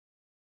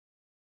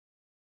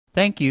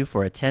Thank you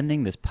for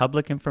attending this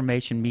public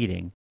information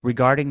meeting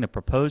regarding the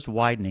proposed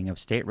widening of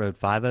State Road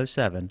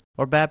 507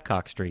 or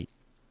Babcock Street.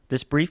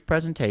 This brief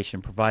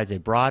presentation provides a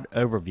broad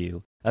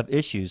overview of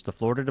issues the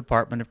Florida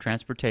Department of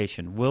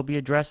Transportation will be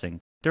addressing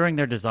during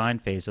their design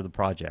phase of the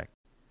project.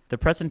 The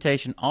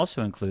presentation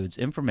also includes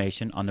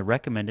information on the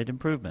recommended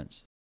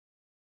improvements.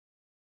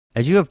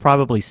 As you have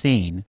probably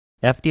seen,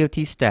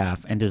 FDOT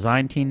staff and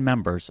design team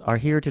members are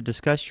here to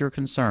discuss your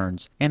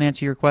concerns and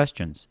answer your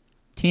questions.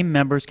 Team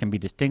members can be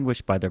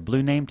distinguished by their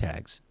blue name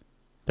tags.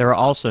 There are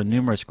also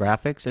numerous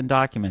graphics and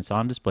documents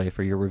on display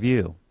for your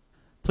review.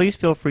 Please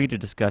feel free to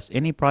discuss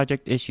any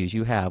project issues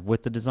you have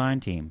with the design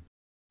team.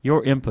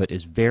 Your input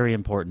is very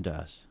important to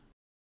us.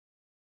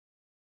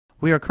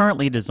 We are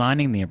currently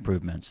designing the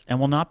improvements and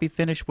will not be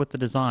finished with the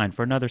design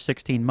for another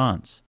 16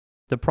 months.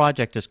 The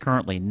project is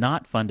currently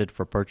not funded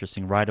for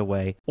purchasing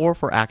right-of-way or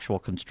for actual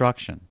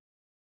construction.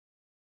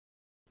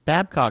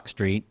 Babcock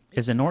Street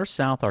is a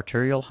north-south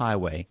arterial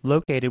highway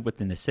located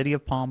within the city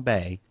of Palm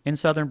Bay in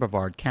southern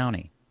Brevard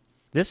County.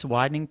 This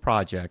widening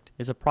project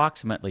is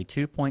approximately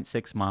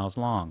 2.6 miles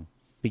long,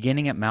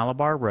 beginning at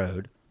Malabar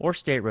Road, or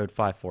State Road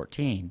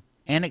 514,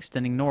 and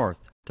extending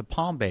north to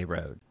Palm Bay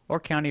Road, or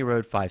County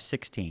Road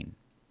 516.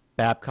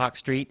 Babcock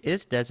Street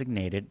is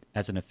designated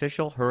as an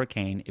official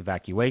hurricane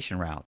evacuation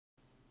route.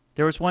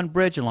 There is one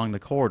bridge along the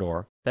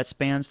corridor that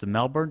spans the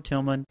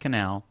Melbourne-Tillman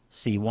Canal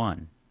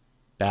C1.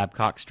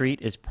 Babcock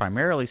Street is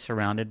primarily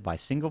surrounded by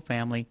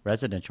single-family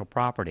residential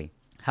property.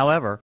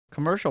 However,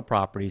 commercial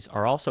properties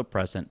are also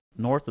present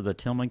north of the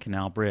Tillman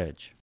Canal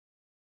Bridge.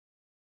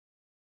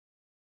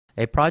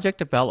 A project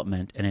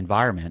development and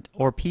environment,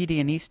 or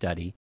PD&E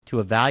study, to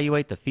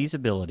evaluate the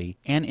feasibility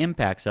and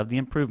impacts of the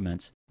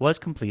improvements was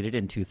completed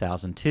in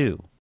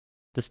 2002.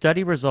 The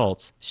study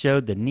results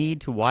showed the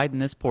need to widen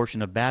this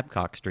portion of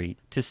Babcock Street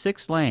to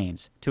 6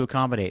 lanes to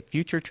accommodate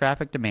future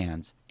traffic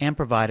demands and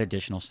provide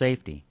additional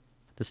safety.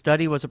 The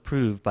study was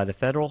approved by the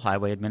Federal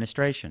Highway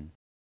Administration.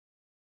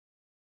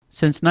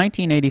 Since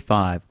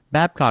 1985,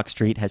 Babcock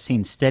Street has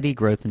seen steady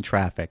growth in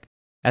traffic.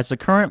 As the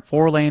current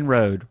 4-lane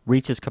road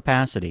reaches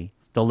capacity,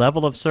 the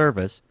level of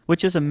service,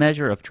 which is a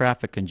measure of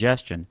traffic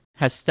congestion,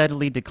 has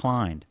steadily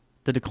declined.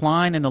 The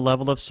decline in the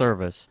level of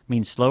service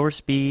means slower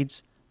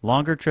speeds,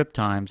 longer trip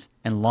times,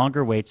 and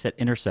longer waits at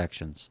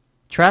intersections.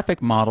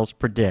 Traffic models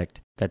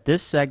predict that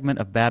this segment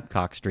of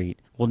Babcock Street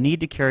will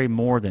need to carry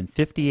more than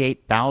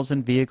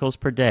 58,000 vehicles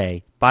per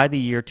day by the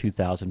year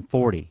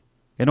 2040.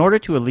 In order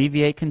to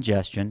alleviate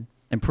congestion,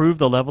 improve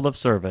the level of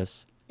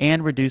service,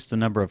 and reduce the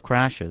number of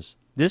crashes,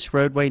 this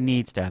roadway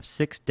needs to have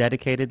 6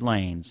 dedicated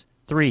lanes,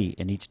 3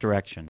 in each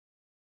direction.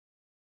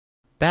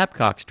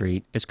 Babcock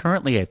Street is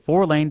currently a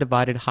 4-lane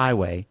divided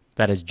highway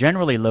that is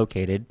generally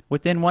located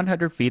within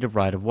 100 feet of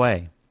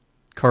right-of-way.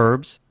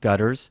 Curbs,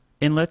 gutters,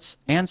 inlets,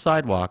 and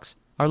sidewalks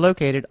are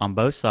located on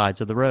both sides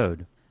of the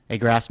road. A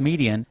grass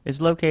median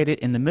is located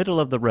in the middle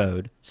of the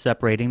road,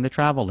 separating the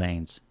travel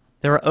lanes.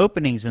 There are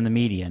openings in the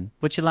median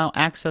which allow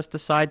access to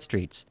side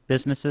streets,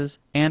 businesses,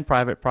 and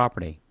private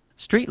property.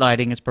 Street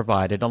lighting is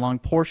provided along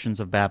portions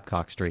of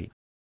Babcock Street.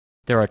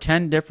 There are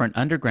 10 different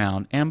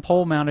underground and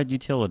pole-mounted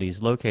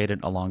utilities located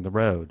along the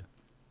road.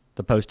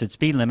 The posted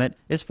speed limit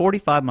is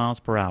 45 miles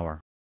per hour.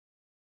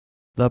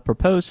 The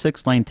proposed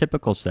 6-lane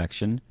typical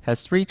section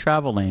has 3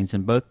 travel lanes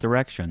in both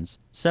directions,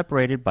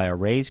 separated by a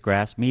raised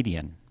grass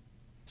median.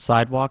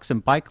 Sidewalks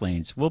and bike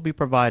lanes will be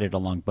provided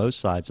along both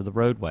sides of the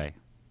roadway.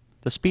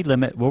 The speed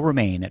limit will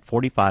remain at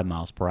 45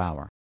 miles per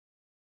hour.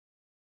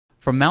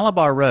 From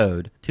Malabar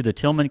Road to the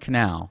Tillman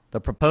Canal,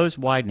 the proposed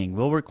widening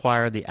will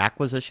require the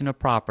acquisition of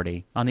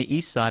property on the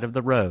east side of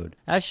the road,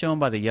 as shown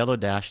by the yellow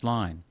dashed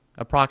line.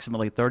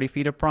 Approximately 30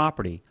 feet of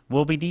property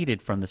will be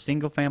needed from the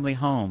single-family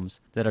homes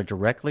that are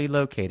directly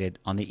located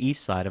on the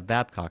east side of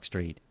Babcock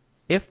Street.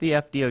 If the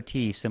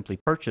FDOT simply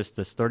purchased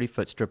this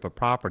 30-foot strip of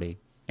property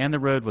and the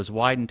road was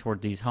widened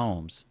toward these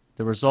homes,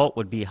 the result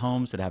would be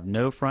homes that have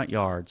no front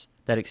yards,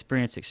 that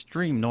experience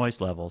extreme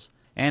noise levels,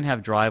 and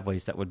have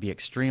driveways that would be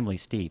extremely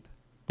steep.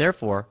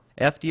 Therefore,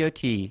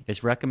 FDOT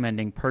is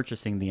recommending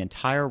purchasing the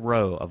entire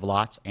row of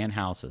lots and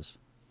houses.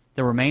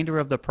 The remainder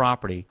of the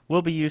property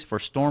will be used for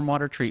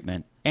stormwater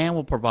treatment and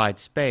will provide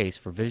space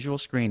for visual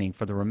screening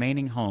for the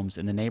remaining homes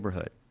in the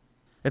neighborhood.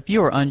 If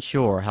you are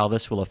unsure how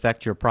this will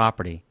affect your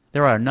property,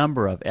 there are a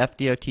number of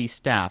FDOT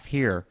staff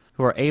here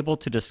who are able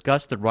to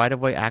discuss the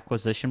right-of-way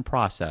acquisition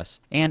process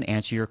and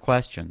answer your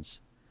questions.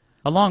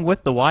 Along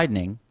with the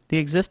widening, the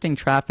existing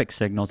traffic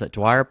signals at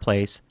Dwyer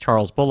Place,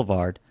 Charles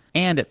Boulevard,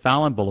 and at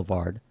Fallon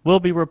Boulevard will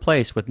be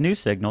replaced with new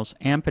signals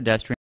and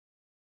pedestrian.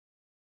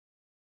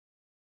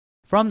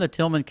 From the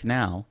Tillman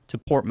Canal to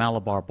Port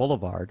Malabar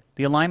Boulevard,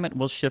 the alignment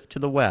will shift to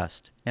the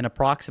west, and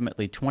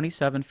approximately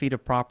 27 feet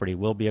of property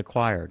will be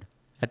acquired.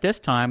 At this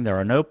time, there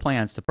are no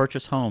plans to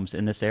purchase homes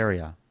in this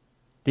area.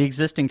 The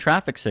existing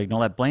traffic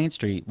signal at Blaine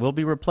Street will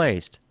be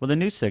replaced with a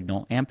new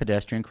signal and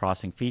pedestrian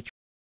crossing feature.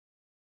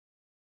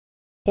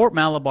 Port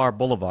Malabar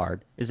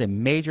Boulevard is a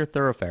major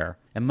thoroughfare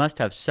and must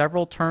have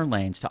several turn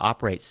lanes to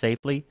operate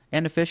safely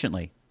and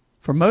efficiently.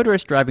 For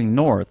motorists driving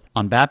north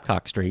on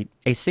Babcock Street,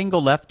 a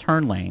single left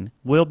turn lane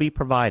will be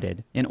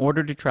provided in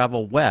order to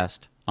travel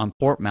west on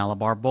Port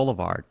Malabar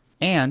Boulevard,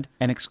 and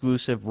an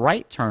exclusive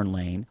right turn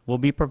lane will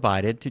be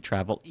provided to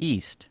travel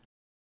east.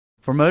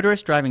 For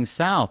motorists driving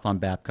south on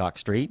Babcock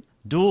Street,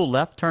 dual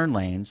left turn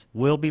lanes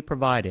will be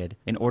provided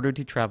in order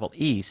to travel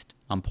east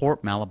on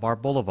Port Malabar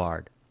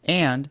Boulevard,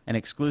 and an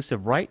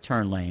exclusive right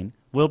turn lane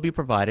will be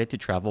provided to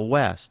travel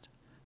west.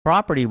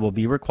 Property will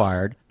be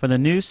required for the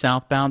new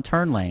southbound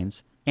turn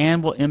lanes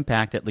and will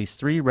impact at least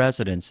 3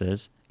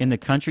 residences in the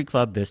Country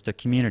Club Vista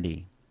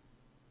community.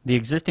 The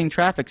existing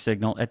traffic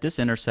signal at this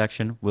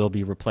intersection will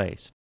be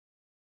replaced.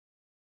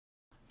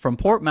 From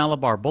Port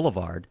Malabar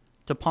Boulevard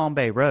to Palm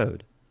Bay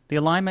Road, the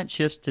alignment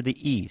shifts to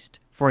the east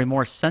for a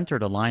more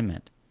centered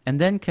alignment,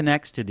 and then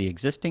connects to the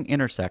existing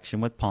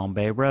intersection with Palm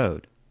Bay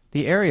Road.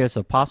 The areas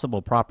of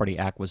possible property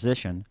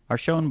acquisition are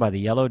shown by the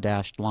yellow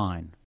dashed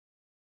line.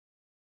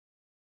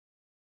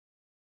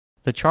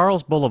 The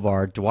Charles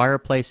Boulevard-Dwyer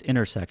Place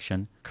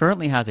intersection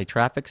currently has a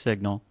traffic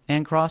signal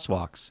and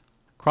crosswalks.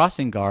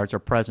 Crossing guards are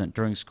present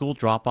during school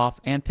drop-off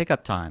and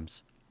pickup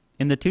times.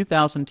 In the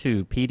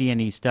 2002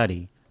 PD&E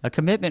study, a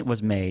commitment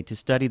was made to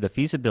study the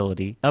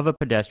feasibility of a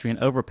pedestrian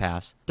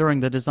overpass during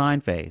the design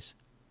phase.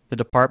 The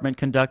department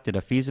conducted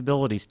a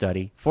feasibility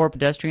study for a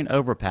pedestrian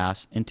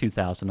overpass in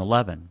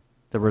 2011.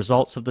 The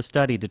results of the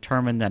study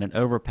determined that an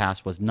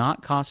overpass was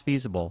not cost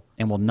feasible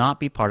and will not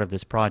be part of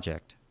this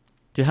project.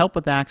 To help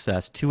with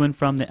access to and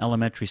from the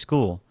elementary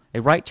school,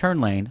 a right turn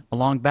lane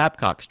along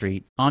Babcock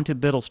Street onto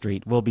Biddle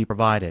Street will be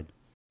provided.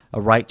 A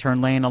right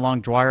turn lane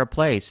along Dwyer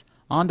Place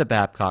onto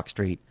Babcock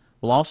Street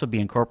will also be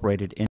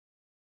incorporated in.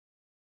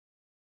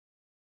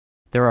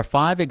 There are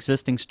 5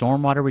 existing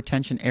stormwater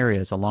retention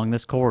areas along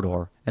this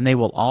corridor, and they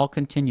will all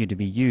continue to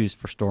be used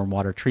for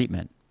stormwater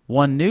treatment.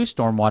 One new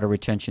stormwater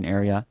retention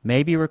area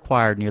may be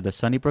required near the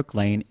Sunnybrook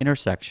Lane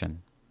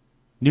intersection.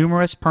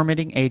 Numerous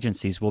permitting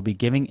agencies will be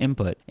giving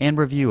input and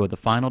review of the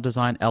final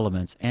design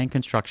elements and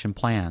construction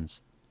plans.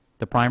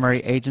 The primary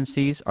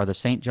agencies are the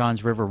St.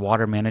 Johns River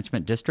Water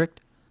Management District,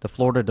 the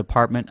Florida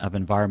Department of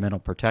Environmental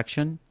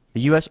Protection,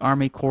 the U.S.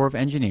 Army Corps of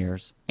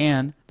Engineers,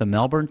 and the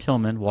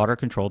Melbourne-Tillman Water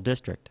Control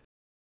District.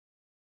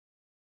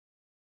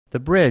 The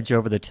bridge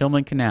over the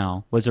Tillman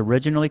Canal was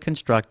originally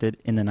constructed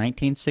in the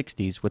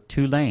 1960s with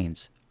 2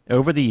 lanes.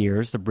 Over the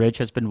years, the bridge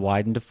has been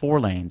widened to 4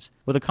 lanes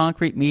with a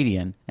concrete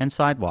median and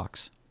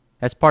sidewalks.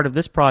 As part of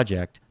this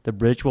project, the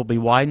bridge will be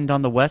widened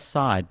on the west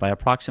side by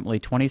approximately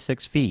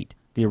 26 feet.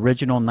 The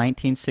original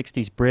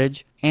 1960s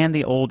bridge and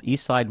the old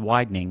east side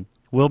widening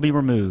will be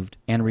removed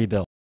and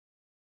rebuilt.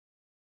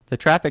 The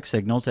traffic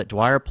signals at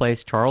Dwyer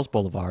Place Charles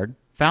Boulevard,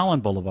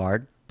 Fallon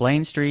Boulevard,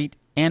 Blaine Street,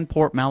 and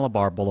Port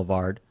Malabar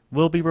Boulevard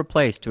will be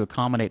replaced to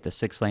accommodate the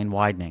 6-lane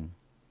widening.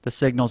 The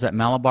signals at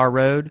Malabar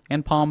Road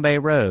and Palm Bay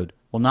Road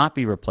will not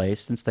be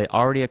replaced since they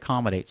already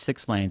accommodate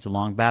 6 lanes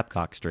along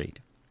Babcock Street.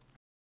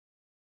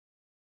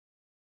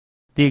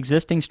 The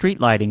existing street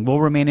lighting will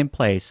remain in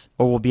place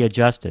or will be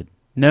adjusted.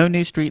 No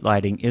new street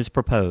lighting is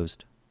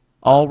proposed.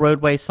 All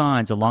roadway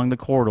signs along the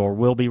corridor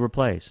will be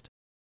replaced.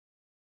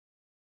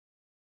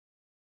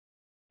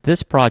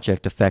 This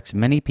project affects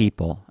many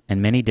people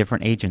and many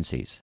different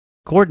agencies.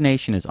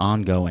 Coordination is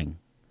ongoing.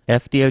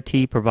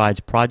 FDOT provides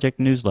project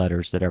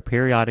newsletters that are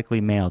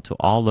periodically mailed to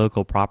all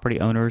local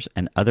property owners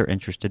and other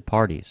interested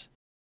parties.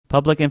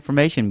 Public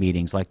information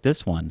meetings like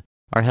this one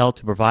are held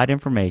to provide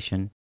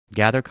information,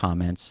 gather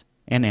comments,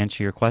 and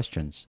answer your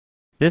questions.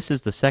 This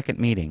is the 2nd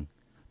meeting.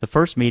 The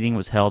first meeting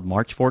was held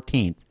March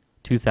 14,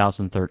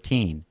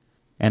 2013,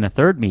 and a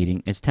 3rd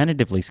meeting is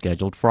tentatively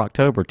scheduled for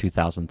October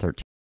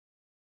 2013.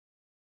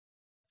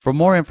 For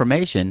more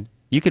information,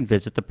 you can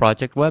visit the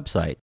project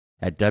website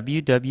at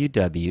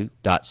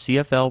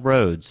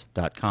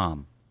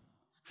www.cflroads.com.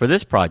 For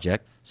this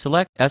project,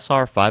 select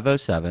SR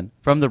 507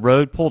 from the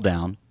road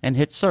pull-down and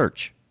hit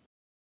Search.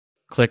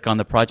 Click on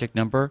the project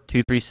number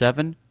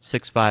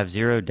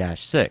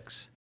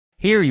 237650-6.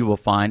 Here you will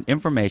find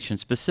information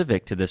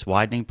specific to this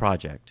widening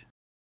project.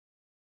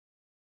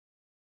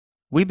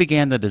 We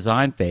began the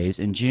design phase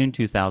in June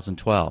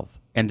 2012,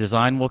 and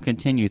design will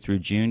continue through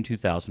June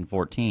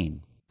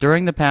 2014.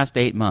 During the past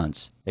 8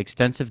 months,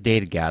 extensive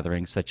data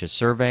gathering such as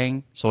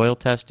surveying, soil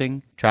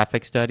testing,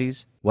 traffic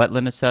studies,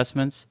 wetland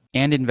assessments,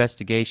 and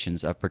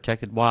investigations of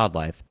protected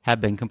wildlife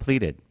have been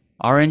completed.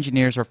 Our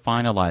engineers are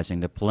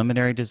finalizing the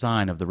preliminary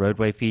design of the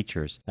roadway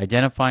features,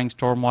 identifying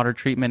stormwater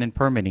treatment and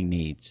permitting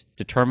needs,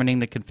 determining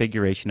the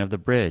configuration of the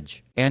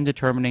bridge, and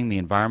determining the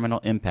environmental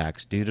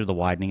impacts due to the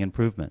widening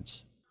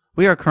improvements.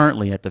 We are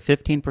currently at the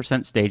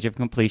 15% stage of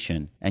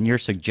completion, and your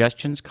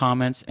suggestions,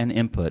 comments, and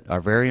input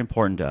are very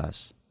important to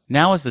us.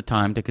 Now is the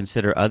time to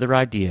consider other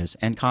ideas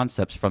and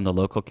concepts from the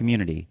local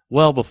community,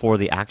 well before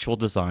the actual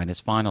design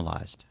is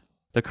finalized.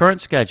 The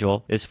current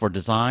schedule is for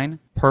design,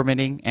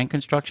 permitting, and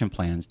construction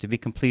plans to be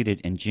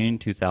completed in June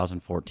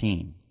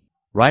 2014.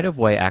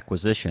 Right-of-way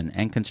acquisition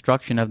and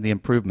construction of the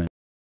improvement.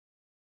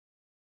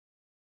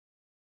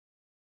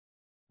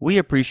 We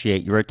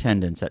appreciate your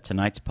attendance at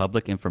tonight's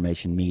public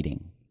information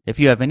meeting. If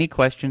you have any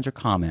questions or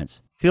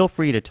comments, feel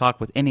free to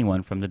talk with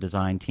anyone from the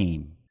design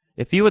team.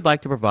 If you would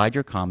like to provide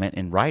your comment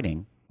in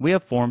writing, we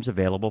have forms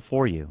available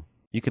for you.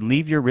 You can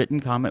leave your written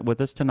comment with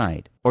us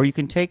tonight, or you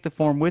can take the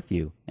form with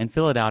you and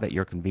fill it out at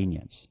your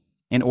convenience.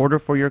 In order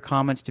for your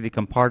comments to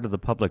become part of the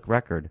public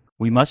record,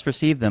 we must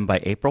receive them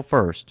by April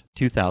 1st,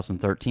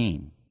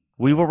 2013.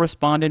 We will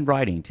respond in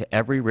writing to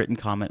every written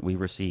comment we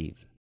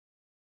receive.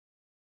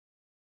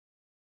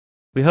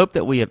 We hope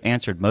that we have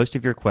answered most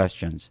of your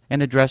questions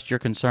and addressed your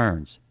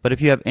concerns, but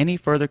if you have any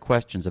further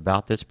questions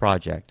about this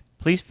project,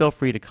 please feel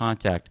free to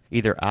contact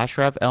either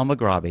Ashraf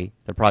El-Maghrabi,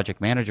 the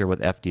project manager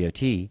with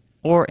FDOT,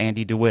 or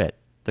Andy DeWitt,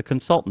 the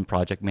consultant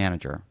project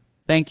manager.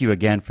 Thank you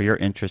again for your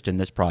interest in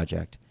this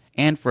project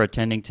and for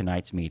attending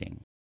tonight's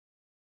meeting.